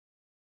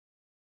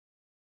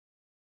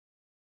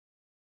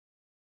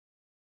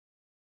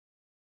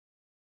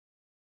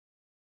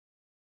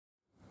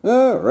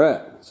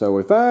Alright, so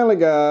we finally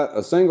got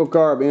a single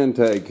carb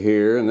intake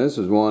here, and this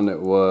is one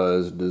that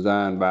was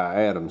designed by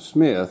Adam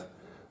Smith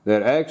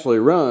that actually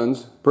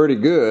runs pretty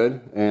good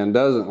and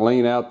doesn't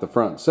lean out the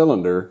front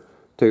cylinder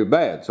too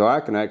bad. So I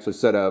can actually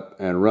set up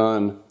and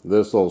run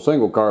this little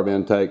single carb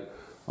intake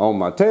on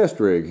my test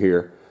rig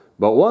here.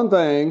 But one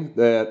thing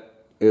that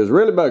is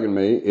really bugging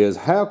me is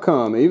how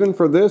come even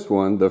for this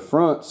one the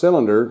front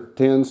cylinder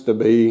tends to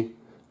be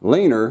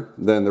leaner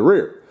than the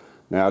rear.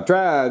 Now I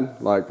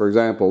tried, like for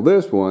example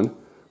this one.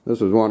 This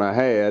was one I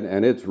had,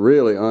 and it's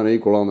really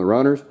unequal on the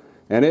runners,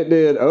 and it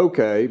did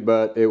okay,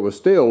 but it was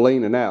still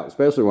leaning out,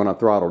 especially when I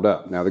throttled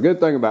up. Now the good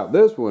thing about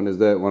this one is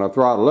that when I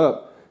throttle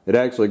up, it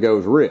actually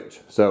goes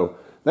rich. So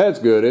that's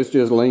good. It's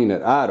just lean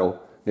at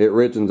idle. It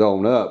richens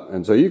on up,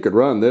 and so you could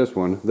run this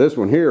one. This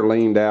one here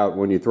leaned out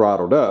when you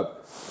throttled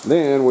up.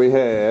 Then we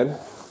had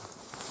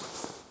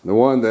the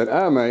one that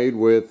I made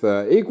with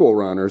equal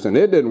runners, and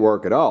it didn't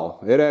work at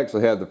all. It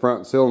actually had the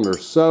front cylinder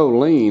so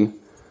lean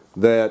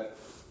that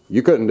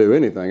you couldn't do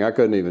anything. I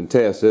couldn't even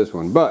test this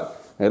one. But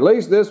at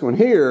least this one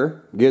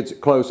here gets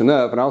it close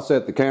enough, and I'll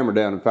set the camera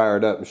down and fire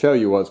it up and show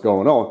you what's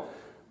going on.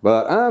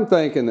 But I'm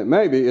thinking that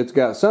maybe it's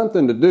got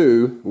something to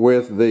do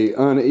with the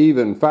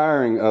uneven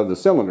firing of the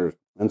cylinders.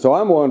 And so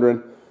I'm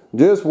wondering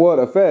just what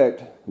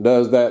effect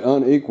does that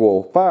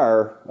unequal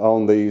fire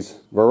on these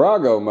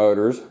Virago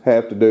motors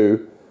have to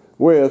do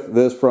with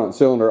this front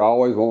cylinder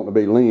always wanting to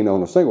be lean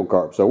on a single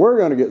carb. So we're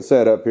going to get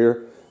set up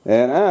here,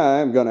 and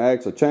I'm going to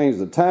actually change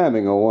the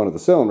timing on one of the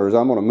cylinders.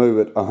 I'm going to move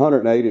it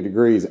 180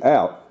 degrees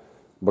out,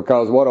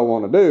 because what I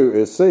want to do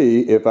is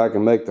see if I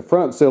can make the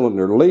front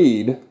cylinder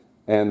lead,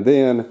 and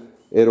then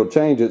it'll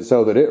change it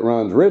so that it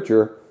runs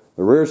richer.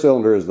 The rear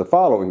cylinder is the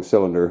following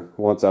cylinder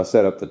once I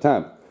set up the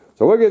timing.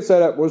 So we'll get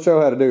set up, we'll show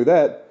how to do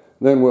that,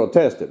 then we'll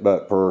test it.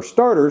 But for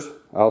starters,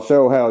 I'll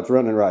show how it's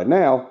running right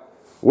now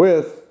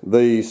with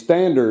the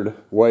standard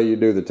way you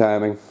do the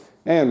timing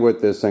and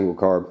with this single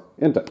carb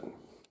intake.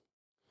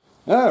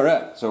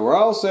 Alright, so we're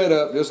all set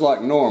up just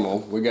like normal.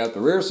 We got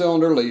the rear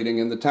cylinder leading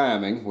in the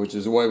timing, which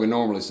is the way we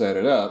normally set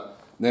it up.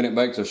 Then it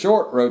makes a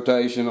short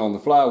rotation on the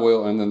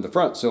flywheel, and then the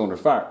front cylinder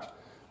fires.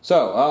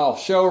 So I'll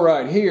show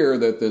right here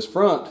that this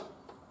front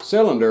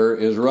cylinder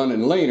is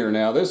running leaner.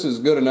 Now this is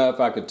good enough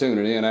I could tune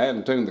it in. I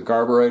haven't tuned the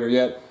carburetor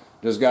yet,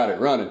 just got it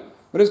running.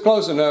 But it's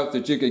close enough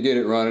that you could get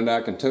it running.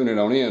 I can tune it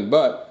on in.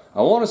 But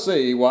I want to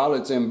see, while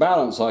it's in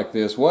balance like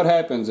this, what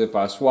happens if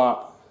I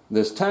swap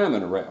this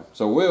timing around.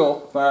 So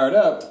we'll fire it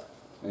up,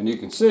 and you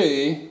can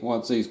see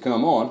once these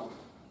come on,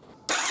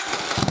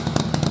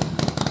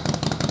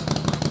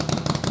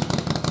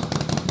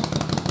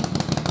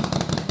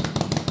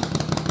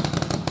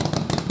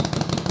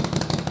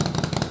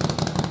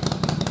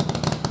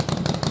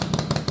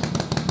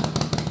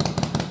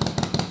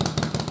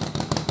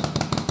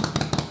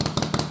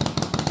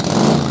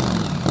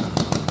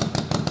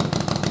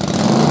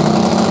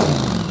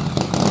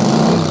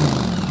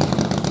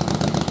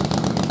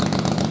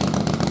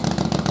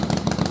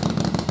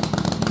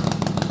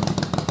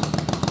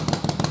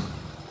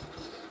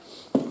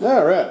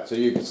 Alright, so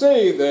you can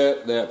see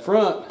that that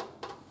front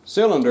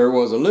cylinder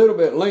was a little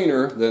bit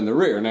leaner than the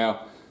rear.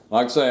 Now,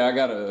 like I say, I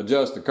got to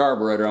adjust the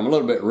carburetor. I'm a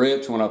little bit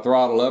rich when I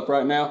throttle up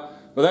right now,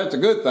 but that's a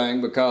good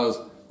thing because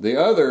the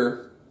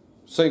other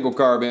single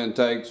carb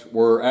intakes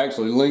were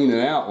actually leaning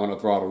out when I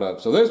throttled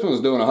up. So this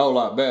one's doing a whole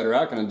lot better.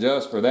 I can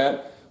adjust for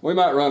that. We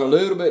might run a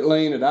little bit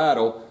lean at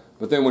idle,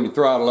 but then when you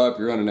throttle up,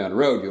 you're running down the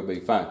road, you'll be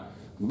fine.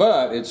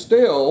 But it's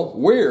still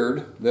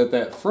weird that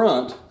that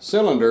front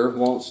cylinder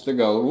wants to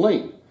go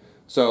lean.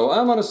 So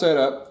I'm going to set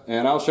up,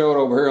 and I'll show it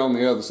over here on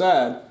the other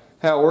side,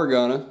 how we're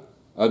going to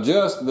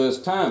adjust this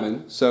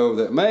timing so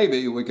that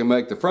maybe we can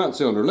make the front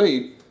cylinder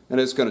lead, and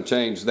it's going to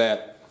change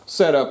that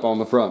setup on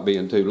the front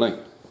being too lean.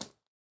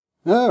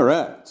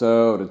 Alright,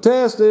 so to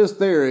test this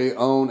theory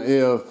on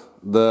if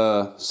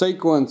the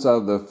sequence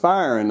of the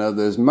firing of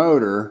this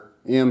motor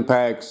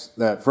impacts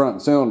that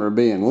front cylinder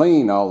being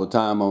lean all the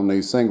time on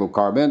these single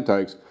carb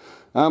intakes,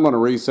 I'm going to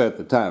reset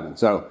the timing.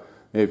 So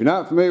if you're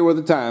not familiar with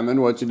the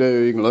timing, what you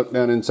do, you can look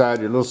down inside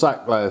your little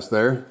sight glass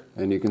there,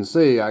 and you can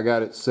see I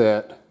got it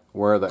set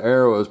where the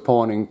arrow is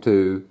pointing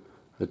to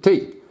the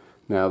T.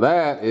 Now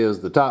that is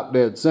the top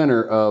dead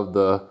center of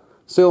the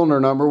cylinder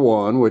number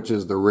 1, which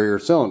is the rear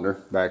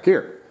cylinder back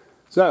here.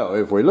 So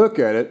if we look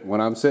at it, when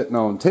I'm sitting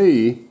on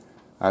T,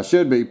 I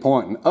should be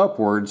pointing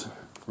upwards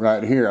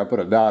right here. I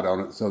put a dot on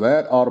it, so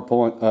that ought to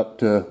point up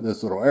to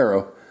this little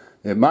arrow.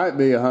 It might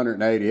be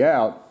 180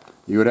 out.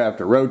 You would have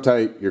to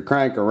rotate your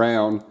crank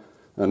around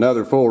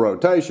another full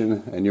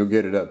rotation, and you'll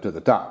get it up to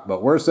the top.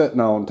 But we're sitting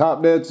on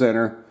top dead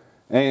center,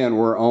 and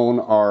we're on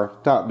our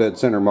top dead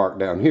center mark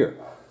down here.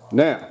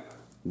 Now,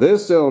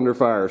 this cylinder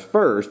fires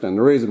first, and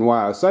the reason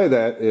why I say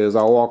that is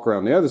I'll walk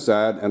around the other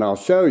side, and I'll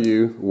show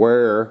you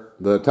where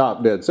the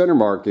top dead center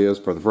mark is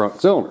for the front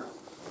cylinder.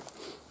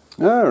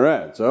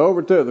 Alright, so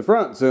over to the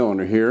front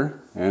cylinder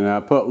here, and I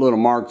put little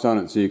marks on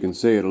it so you can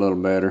see it a little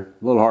better.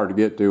 A little hard to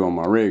get to on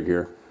my rig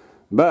here.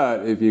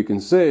 But if you can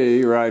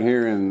see right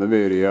here in the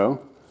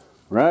video,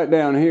 right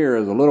down here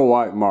is a little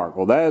white mark.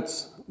 Well,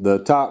 that's the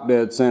top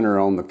dead center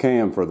on the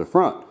cam for the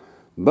front.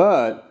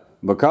 But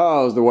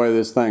because the way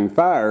this thing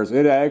fires,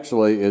 it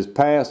actually is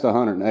past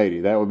 180.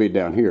 That would be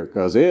down here,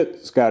 because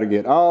it's got to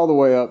get all the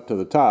way up to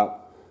the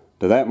top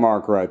to that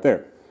mark right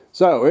there.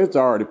 So it's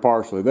already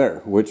partially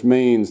there, which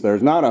means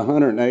there's not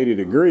 180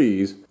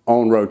 degrees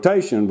on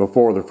rotation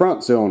before the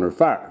front cylinder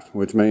fires,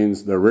 which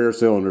means the rear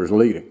cylinder is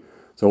leading.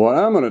 So what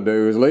I'm going to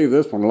do is leave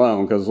this one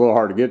alone because it's a little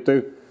hard to get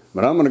to,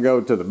 but I'm going to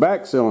go to the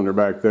back cylinder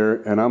back there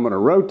and I'm going to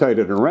rotate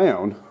it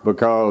around,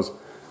 because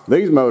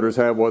these motors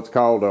have what's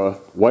called a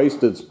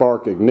wasted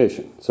spark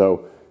ignition.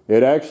 So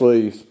it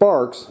actually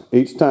sparks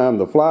each time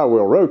the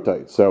flywheel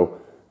rotates. So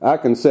I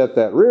can set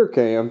that rear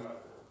cam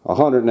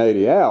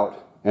 180 out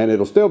and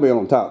it'll still be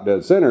on top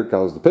dead center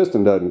because the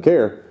piston doesn't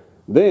care.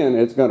 Then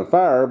it's going to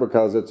fire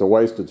because it's a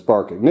wasted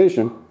spark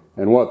ignition.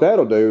 And what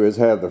that'll do is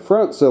have the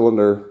front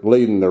cylinder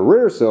leading the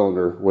rear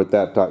cylinder with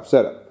that type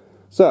setup.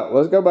 So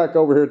let's go back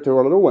over here to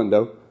our little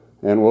window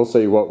and we'll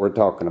see what we're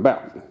talking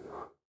about.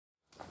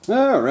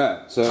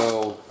 Alright,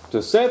 so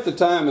to set the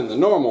timing the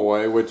normal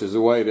way, which is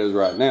the way it is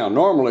right now,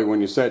 normally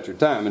when you set your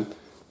timing,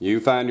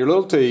 you find your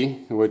little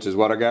T, which is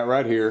what I got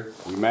right here,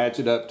 you match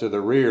it up to the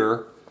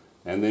rear,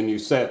 and then you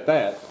set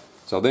that.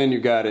 So then you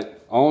got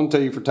it on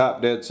T for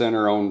top dead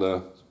center on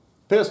the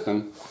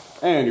piston,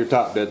 and your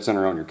top dead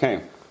center on your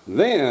cam.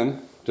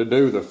 Then, to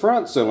do the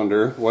front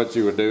cylinder, what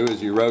you would do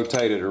is you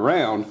rotate it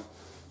around,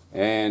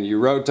 and you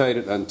rotate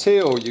it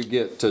until you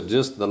get to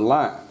just the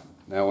line.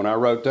 Now when I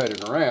rotate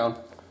it around,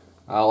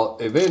 I'll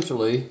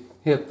eventually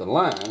hit the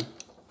line,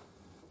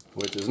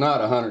 which is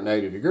not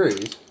 180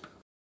 degrees.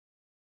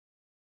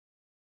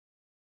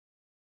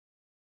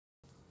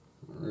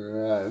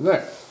 Right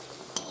there.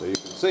 So you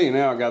can see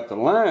now I got the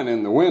line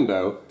in the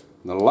window.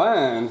 The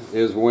line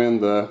is when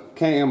the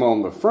cam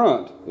on the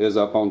front is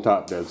up on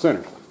top dead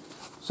center.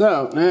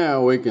 So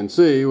now we can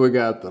see we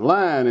got the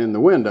line in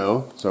the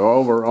window. So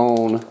over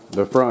on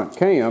the front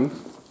cam,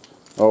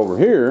 over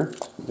here,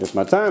 if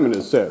my timing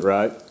is set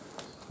right,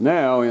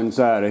 now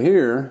inside of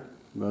here,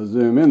 if I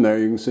zoom in there,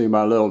 you can see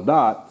my little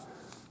dot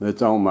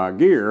that's on my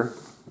gear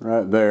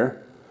right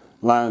there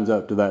lines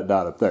up to that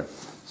dot up there.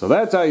 So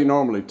that's how you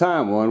normally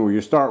time one, where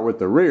you start with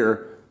the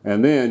rear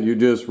and then you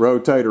just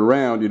rotate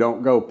around. You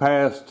don't go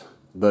past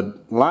the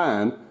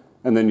line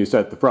and then you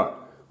set the front.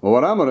 Well,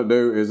 what I'm going to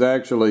do is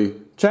actually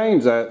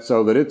change that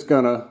so that it's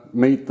going to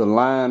meet the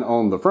line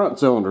on the front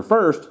cylinder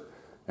first,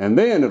 and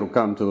then it'll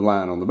come to the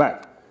line on the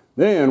back.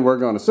 Then we're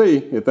going to see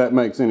if that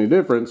makes any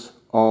difference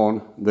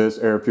on this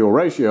air-fuel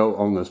ratio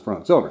on this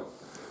front cylinder.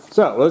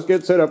 So let's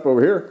get set up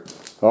over here.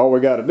 All we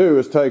got to do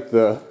is take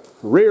the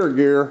rear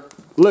gear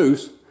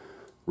loose,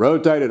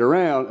 rotate it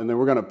around, and then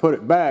we're going to put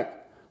it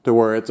back to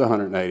where it's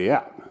 180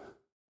 out.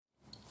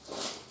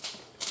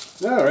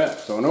 Alright,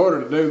 so in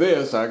order to do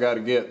this, I got to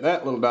get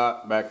that little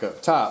dot back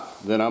up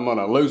top. Then I'm going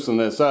to loosen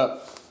this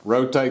up,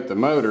 rotate the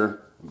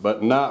motor,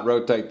 but not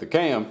rotate the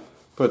cam,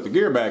 put the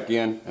gear back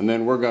in, and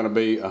then we're going to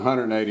be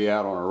 180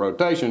 out on our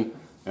rotation,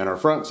 and our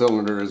front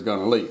cylinder is going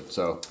to lead.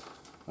 So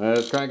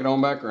let's crank it on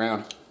back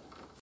around.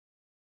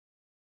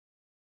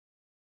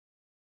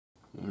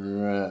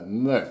 Right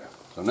there.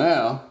 So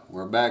now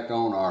we're back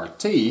on our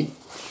T.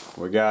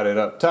 We got it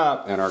up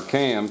top and our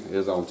cam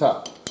is on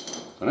top.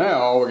 So now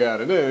all we got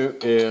to do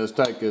is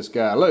take this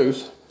guy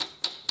loose,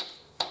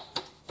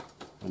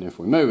 and if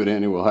we move it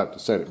any, we'll have to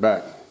set it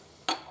back.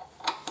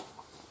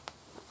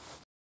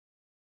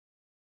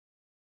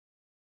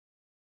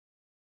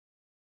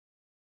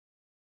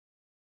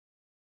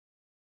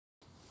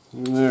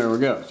 And there we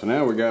go. So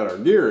now we got our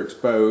gear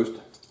exposed,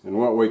 and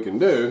what we can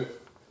do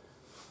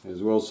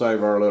is we'll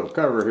save our little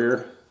cover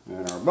here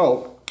and our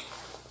bolt.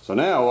 So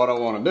now what I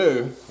want to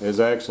do is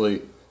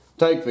actually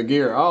take the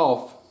gear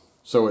off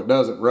so it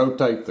doesn't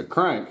rotate the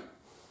crank,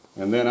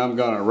 and then I'm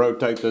going to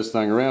rotate this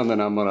thing around, then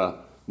I'm going to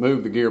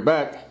move the gear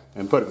back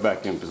and put it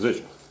back in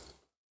position.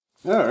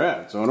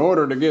 Alright, so in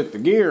order to get the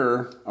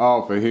gear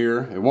off of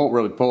here, it won't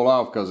really pull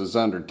off because it's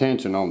under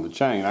tension on the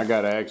chain. I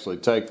got to actually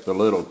take the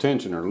little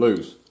tensioner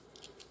loose.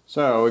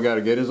 So we got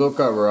to get his little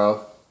cover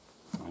off.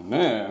 And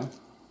now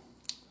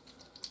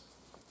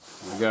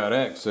we got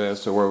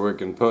access to where we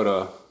can put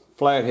a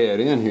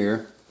flathead in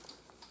here,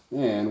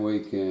 and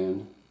we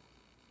can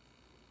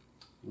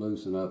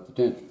loosen up the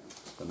tensioner.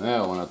 So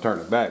now when I turn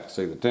it back,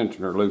 see the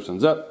tensioner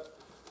loosens up,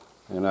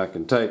 and I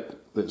can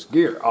take this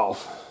gear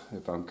off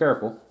if I'm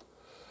careful.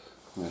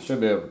 And I should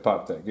be able to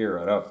pop that gear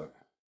right off there.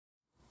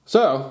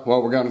 So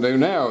what we're going to do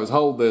now is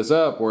hold this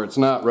up where it's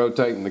not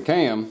rotating the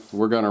cam.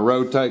 We're going to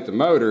rotate the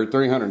motor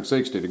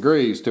 360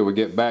 degrees till we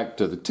get back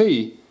to the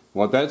T.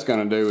 What that's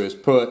going to do is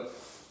put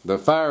the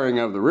firing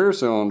of the rear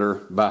cylinder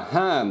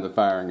behind the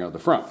firing of the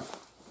front.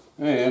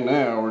 And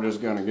now we're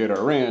just going to get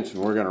our wrench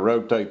and we're going to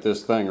rotate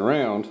this thing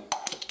around.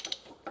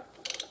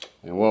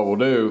 And what we'll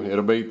do,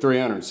 it'll be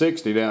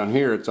 360 down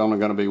here, it's only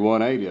going to be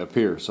 180 up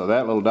here. So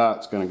that little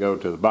dot's going to go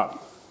to the bottom.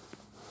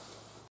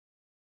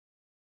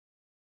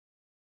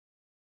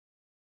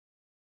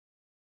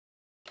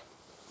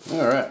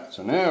 Alright,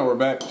 so now we're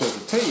back to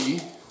the T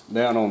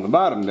down on the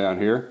bottom down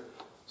here.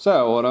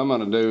 So what I'm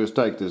going to do is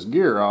take this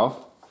gear off,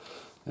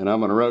 and I'm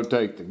going to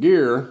rotate the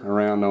gear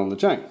around on the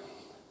chain.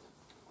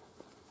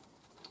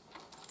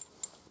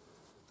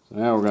 So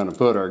now we're going to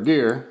put our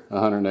gear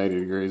 180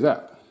 degrees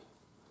out.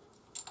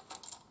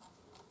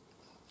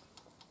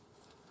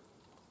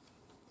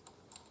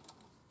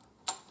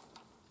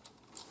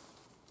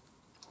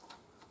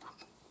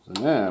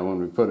 So now when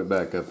we put it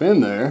back up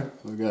in there,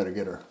 we got to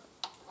get our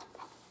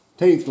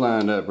teeth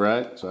lined up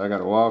right. So I got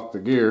to walk the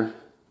gear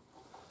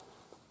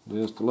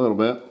just a little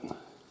bit.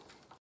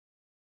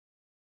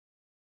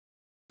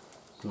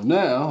 So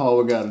now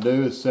all we got to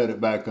do is set it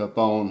back up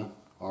on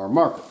our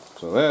marker.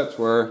 So that's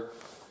where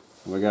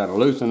we got to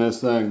loosen this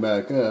thing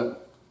back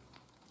up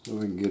so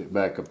we can get it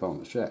back up on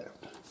the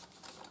shaft.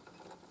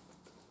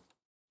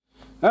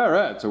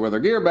 Alright, so with our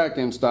gear back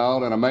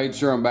installed, and I made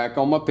sure I'm back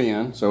on my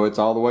pin so it's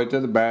all the way to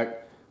the back.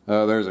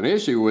 There's an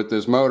issue with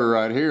this motor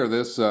right here.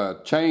 This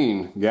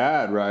chain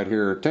guide right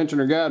here,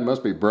 tensioner guide,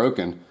 must be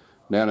broken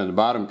down in the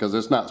bottom because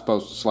it's not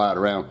supposed to slide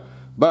around.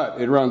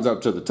 But it runs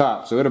up to the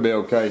top, so it'll be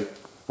okay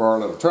for our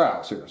little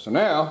trials here. So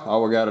now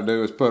all we got to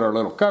do is put our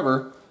little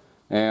cover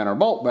and our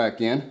bolt back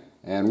in,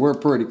 and we're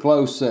pretty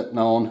close, sitting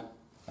on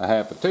a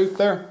half a tooth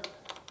there.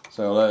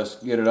 So let's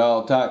get it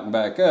all tightened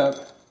back up,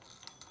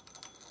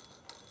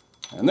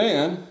 and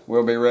then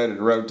we'll be ready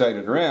to rotate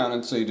it around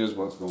and see just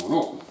what's going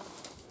on.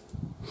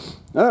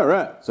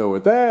 Alright, so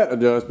with that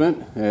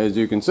adjustment, as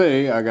you can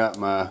see, I got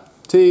my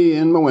T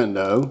in my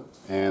window,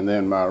 and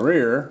then my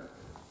rear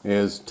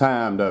is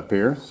timed up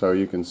here, so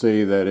you can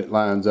see that it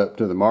lines up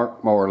to the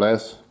mark more or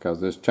less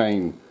because this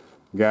chain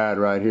guide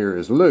right here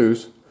is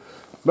loose.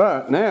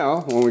 But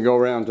now when we go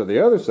around to the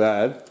other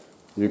side,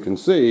 you can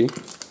see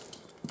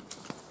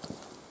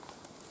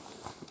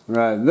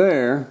right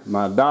there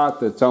my dot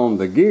that's on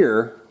the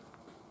gear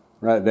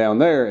right down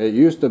there. It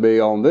used to be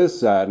on this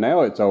side,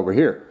 now it's over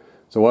here.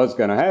 So what's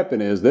going to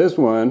happen is this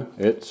one,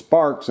 it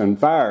sparks and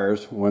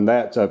fires when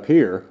that's up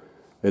here.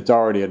 It's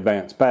already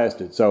advanced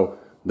past it. So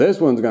this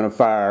one's going to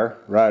fire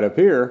right up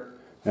here,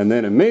 and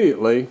then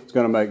immediately it's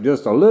going to make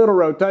just a little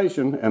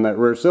rotation and that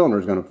rear cylinder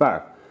is going to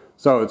fire.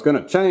 So it's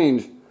going to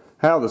change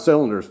how the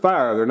cylinders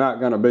fire. They're not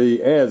going to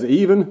be as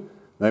even.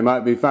 They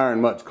might be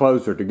firing much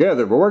closer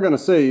together, but we're going to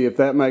see if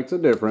that makes a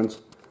difference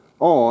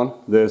on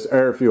this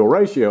air-fuel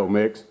ratio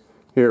mix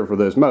here for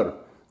this motor.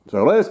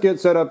 So let's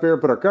get set up here,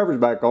 put our covers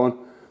back on,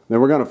 then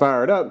we're going to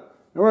fire it up,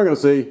 and we're going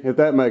to see if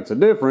that makes a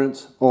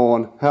difference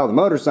on how the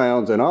motor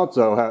sounds and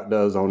also how it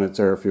does on its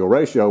air-fuel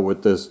ratio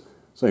with this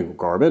single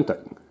carb intake.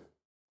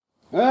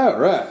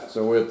 Alright,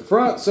 so with the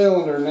front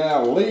cylinder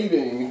now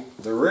leading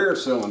the rear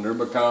cylinder,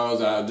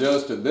 because I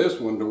adjusted this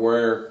one to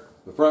where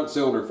the front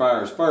cylinder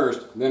fires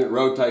first, then it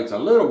rotates a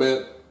little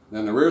bit,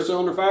 then the rear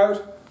cylinder fires.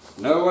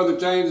 No other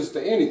changes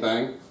to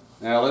anything.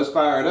 Now let's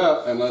fire it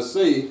up and let's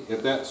see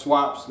if that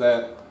swaps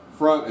that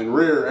front and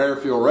rear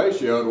air-fuel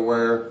ratio to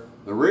where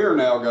the rear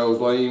now goes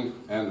lean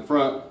and the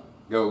front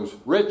goes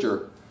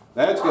richer.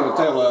 That's going to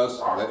tell us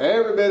that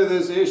every bit of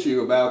this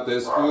issue about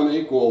this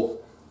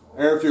unequal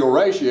air-fuel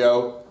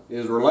ratio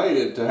is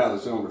related to how the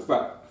cylinders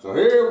fire. So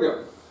here we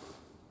go.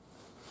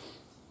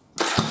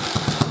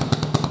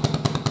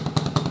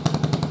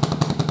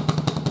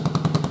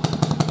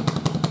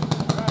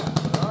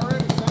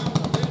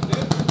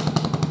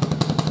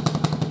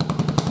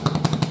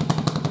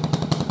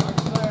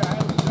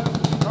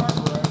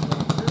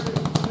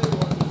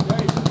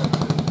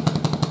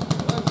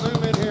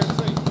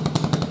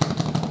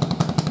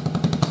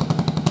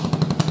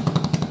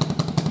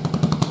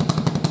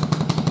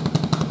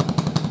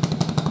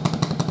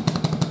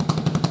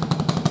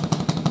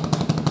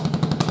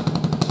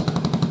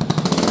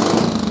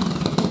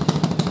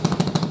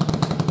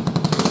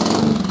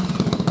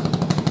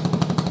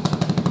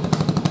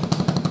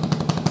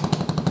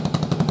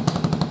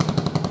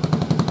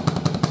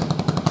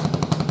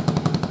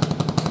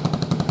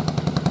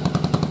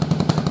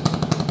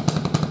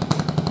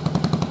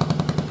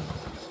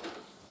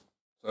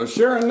 So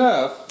sure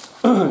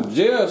enough,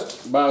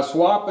 just by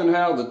swapping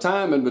how the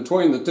timing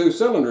between the two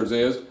cylinders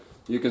is,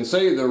 you can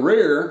see the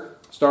rear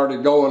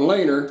started going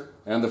leaner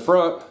and the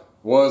front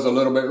was a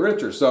little bit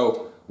richer.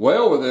 So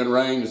well within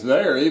range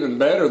there, even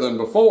better than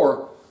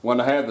before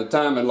when I had the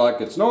timing like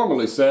it's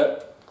normally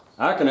set.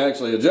 I can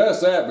actually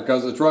adjust that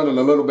because it's running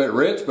a little bit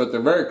rich, but they're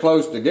very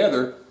close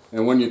together,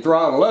 and when you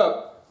throttle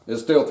up, it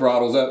still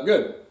throttles up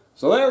good.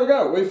 So there we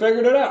go, we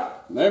figured it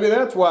out. Maybe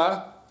that's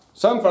why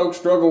some folks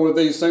struggle with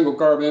these single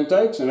carb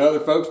intakes and other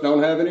folks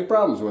don't have any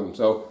problems with them.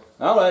 So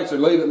I'll actually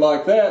leave it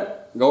like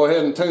that, go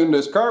ahead and tune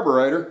this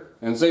carburetor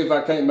and see if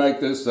I can't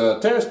make this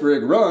test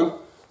rig run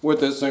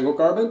with this single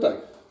carb intake.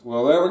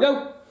 Well, there we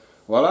go.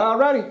 Well,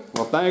 alrighty.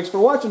 Well, thanks for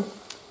watching.